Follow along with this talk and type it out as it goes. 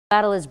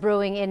Battle is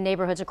brewing in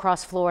neighborhoods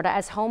across Florida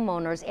as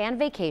homeowners and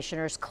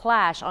vacationers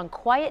clash on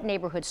quiet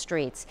neighborhood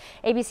streets.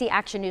 ABC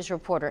Action News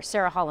reporter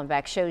Sarah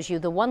Hollenbeck shows you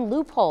the one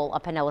loophole a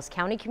Pinellas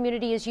County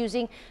community is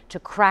using to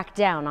crack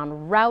down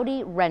on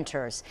rowdy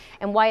renters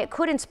and why it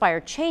could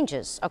inspire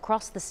changes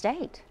across the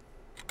state.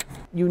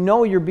 You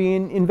know you're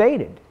being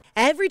invaded.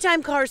 Every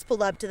time cars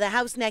pull up to the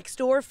house next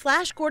door,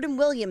 Flash Gordon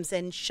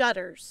Williamson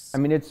shudders. I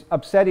mean, it's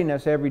upsetting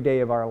us every day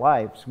of our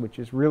lives, which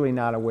is really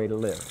not a way to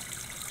live.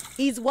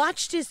 He's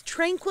watched his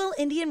tranquil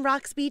Indian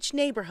Rocks Beach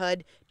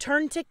neighborhood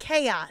turn to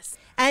chaos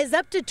as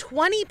up to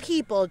 20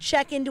 people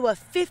check into a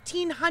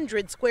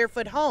 1,500 square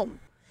foot home.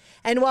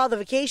 And while the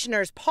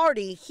vacationers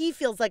party, he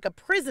feels like a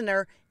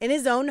prisoner in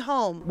his own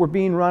home. We're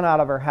being run out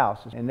of our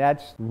houses, and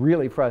that's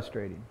really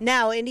frustrating.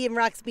 Now, Indian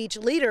Rocks Beach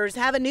leaders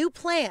have a new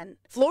plan.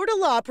 Florida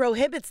law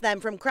prohibits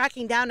them from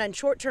cracking down on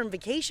short-term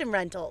vacation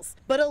rentals,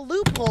 but a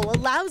loophole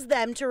allows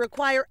them to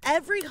require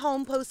every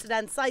home posted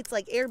on sites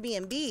like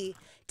Airbnb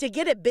to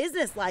get a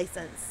business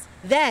license.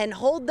 Then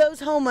hold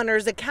those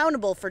homeowners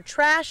accountable for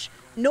trash,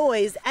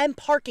 noise, and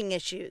parking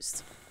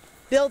issues.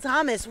 Bill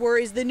Thomas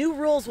worries the new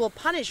rules will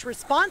punish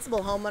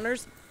responsible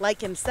homeowners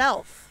like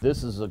himself.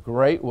 This is a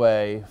great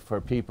way for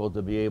people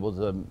to be able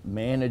to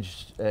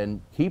manage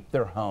and keep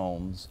their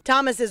homes.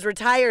 Thomas is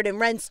retired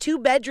and rents 2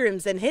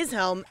 bedrooms in his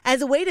home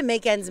as a way to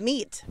make ends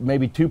meet.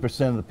 Maybe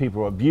 2% of the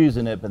people are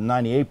abusing it, but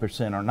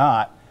 98% are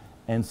not.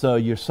 And so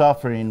you're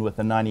suffering with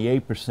the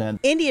 98%.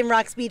 Indian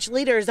Rocks Beach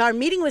leaders are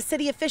meeting with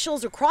city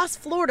officials across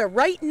Florida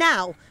right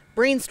now,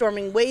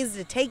 brainstorming ways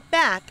to take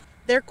back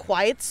their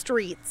quiet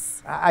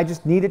streets. I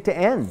just need it to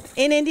end.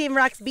 In Indian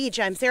Rocks Beach,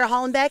 I'm Sarah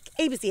Hollenbeck,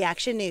 ABC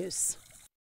Action News.